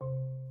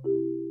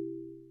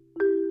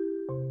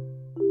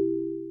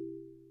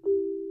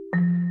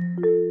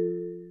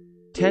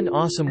10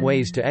 awesome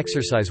ways to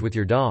exercise with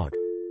your dog.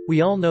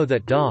 We all know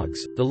that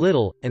dogs, the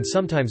little, and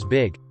sometimes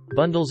big,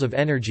 bundles of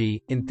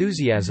energy,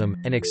 enthusiasm,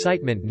 and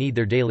excitement need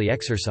their daily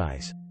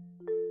exercise.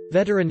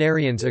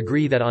 Veterinarians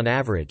agree that on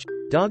average,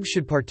 dogs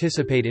should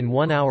participate in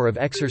 1 hour of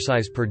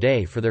exercise per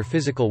day for their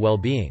physical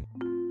well-being.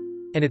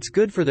 And it's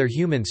good for their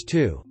humans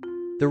too.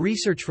 The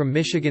research from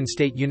Michigan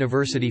State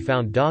University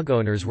found dog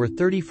owners were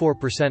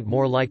 34%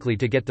 more likely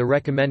to get the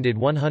recommended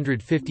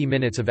 150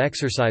 minutes of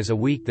exercise a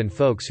week than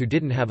folks who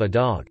didn't have a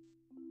dog.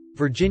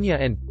 Virginia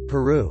and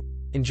Peru.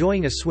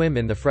 Enjoying a swim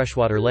in the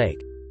freshwater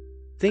lake.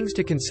 Things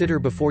to consider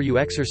before you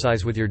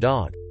exercise with your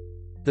dog.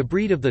 The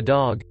breed of the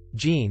dog,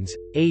 genes,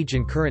 age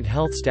and current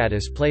health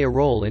status play a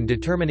role in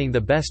determining the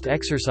best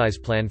exercise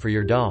plan for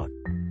your dog.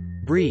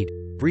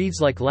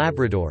 Breeds like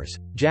Labradors,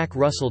 Jack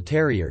Russell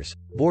Terriers,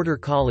 Border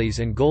Collies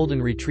and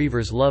Golden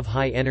Retrievers love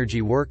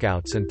high-energy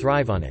workouts and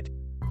thrive on it.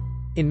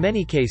 In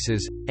many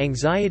cases,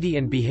 anxiety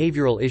and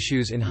behavioral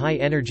issues in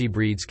high-energy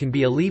breeds can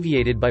be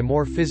alleviated by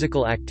more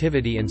physical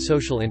activity and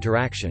social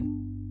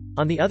interaction.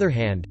 On the other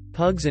hand,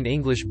 pugs and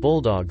English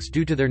bulldogs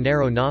due to their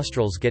narrow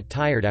nostrils get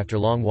tired after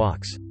long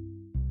walks.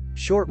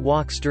 Short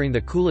walks during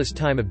the coolest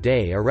time of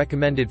day are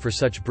recommended for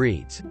such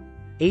breeds.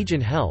 Age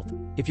and health.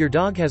 If your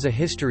dog has a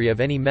history of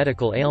any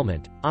medical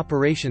ailment,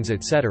 operations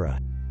etc.,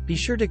 be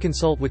sure to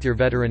consult with your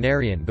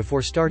veterinarian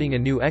before starting a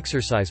new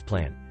exercise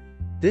plan.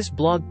 This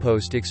blog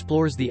post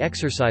explores the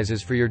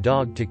exercises for your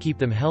dog to keep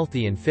them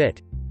healthy and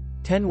fit.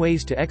 10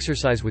 ways to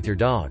exercise with your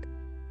dog.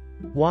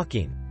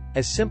 Walking.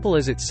 As simple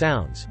as it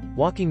sounds,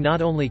 walking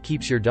not only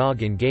keeps your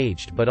dog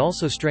engaged but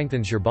also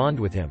strengthens your bond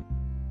with him.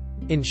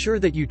 Ensure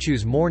that you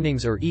choose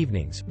mornings or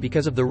evenings,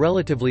 because of the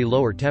relatively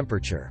lower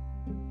temperature.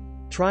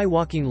 Try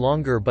walking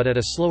longer but at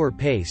a slower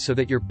pace so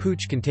that your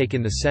pooch can take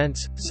in the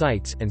scents,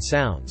 sights, and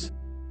sounds.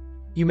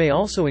 You may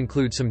also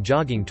include some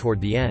jogging toward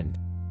the end.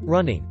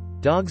 Running.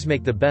 Dogs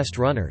make the best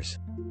runners.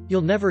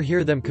 You'll never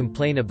hear them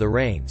complain of the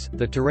reins,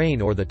 the terrain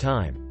or the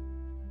time.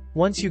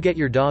 Once you get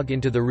your dog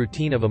into the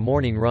routine of a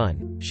morning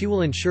run, she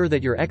will ensure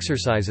that your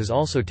exercise is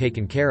also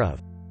taken care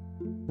of.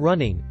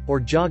 Running, or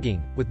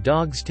jogging, with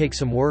dogs take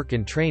some work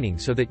and training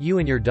so that you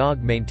and your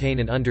dog maintain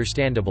an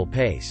understandable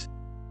pace.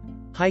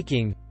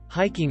 Hiking.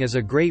 Hiking is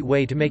a great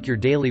way to make your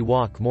daily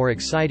walk more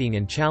exciting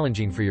and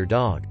challenging for your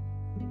dog.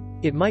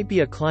 It might be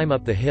a climb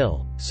up the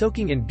hill,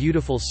 soaking in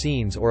beautiful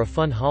scenes or a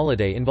fun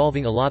holiday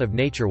involving a lot of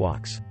nature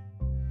walks.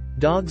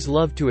 Dogs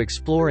love to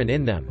explore and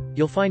in them,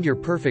 you'll find your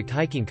perfect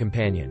hiking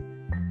companion.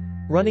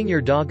 Running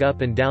your dog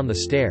up and down the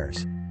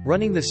stairs.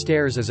 Running the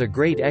stairs is a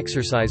great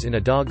exercise in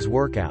a dog's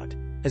workout,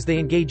 as they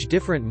engage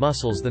different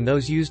muscles than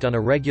those used on a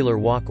regular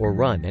walk or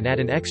run and add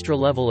an extra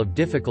level of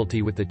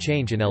difficulty with the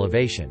change in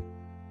elevation.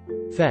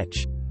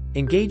 Fetch.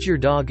 Engage your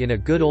dog in a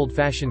good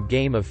old-fashioned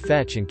game of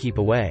fetch and keep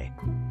away.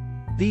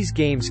 These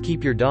games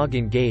keep your dog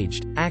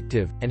engaged,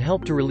 active, and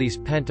help to release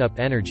pent-up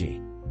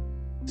energy.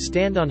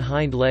 Stand on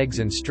hind legs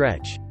and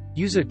stretch.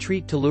 Use a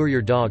treat to lure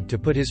your dog to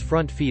put his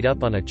front feet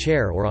up on a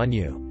chair or on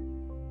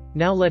you.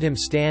 Now let him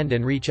stand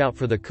and reach out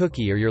for the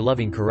cookie or your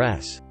loving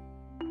caress.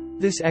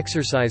 This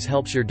exercise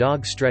helps your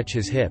dog stretch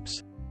his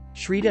hips.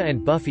 Shrita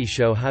and Buffy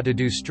show how to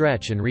do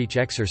stretch and reach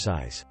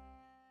exercise.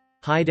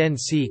 Hide and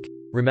seek.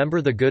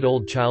 Remember the good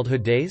old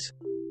childhood days?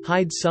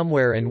 Hide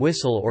somewhere and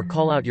whistle or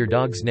call out your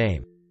dog's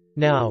name.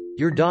 Now,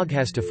 your dog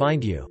has to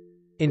find you.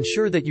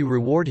 Ensure that you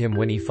reward him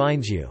when he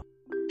finds you.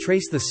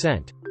 Trace the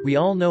scent. We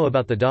all know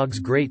about the dog's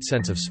great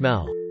sense of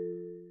smell.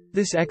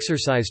 This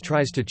exercise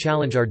tries to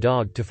challenge our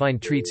dog to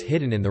find treats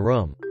hidden in the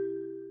room.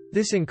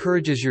 This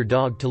encourages your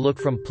dog to look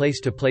from place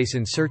to place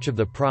in search of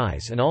the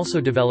prize and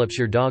also develops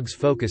your dog's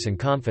focus and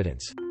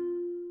confidence.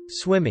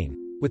 Swimming.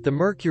 With the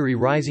mercury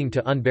rising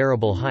to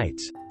unbearable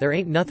heights, there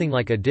ain't nothing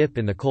like a dip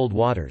in the cold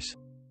waters.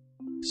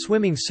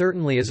 Swimming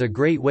certainly is a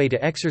great way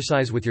to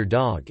exercise with your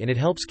dog and it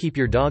helps keep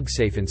your dog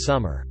safe in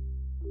summer.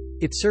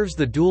 It serves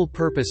the dual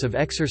purpose of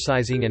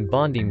exercising and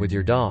bonding with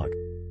your dog.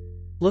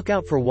 Look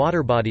out for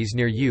water bodies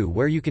near you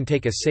where you can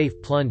take a safe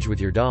plunge with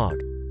your dog.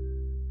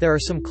 There are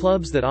some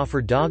clubs that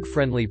offer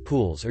dog-friendly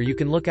pools, or you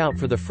can look out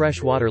for the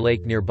freshwater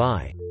lake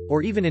nearby,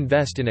 or even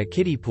invest in a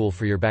kiddie pool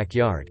for your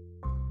backyard.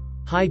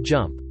 High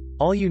jump.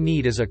 All you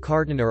need is a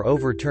carton or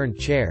overturned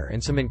chair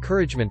and some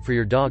encouragement for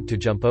your dog to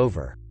jump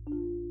over.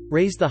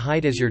 Raise the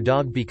height as your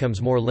dog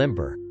becomes more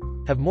limber.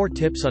 Have more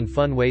tips on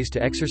fun ways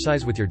to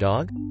exercise with your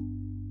dog?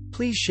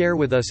 Please share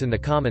with us in the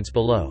comments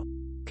below.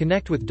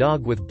 Connect with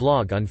Dog with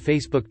Blog on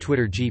Facebook,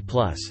 Twitter, G+.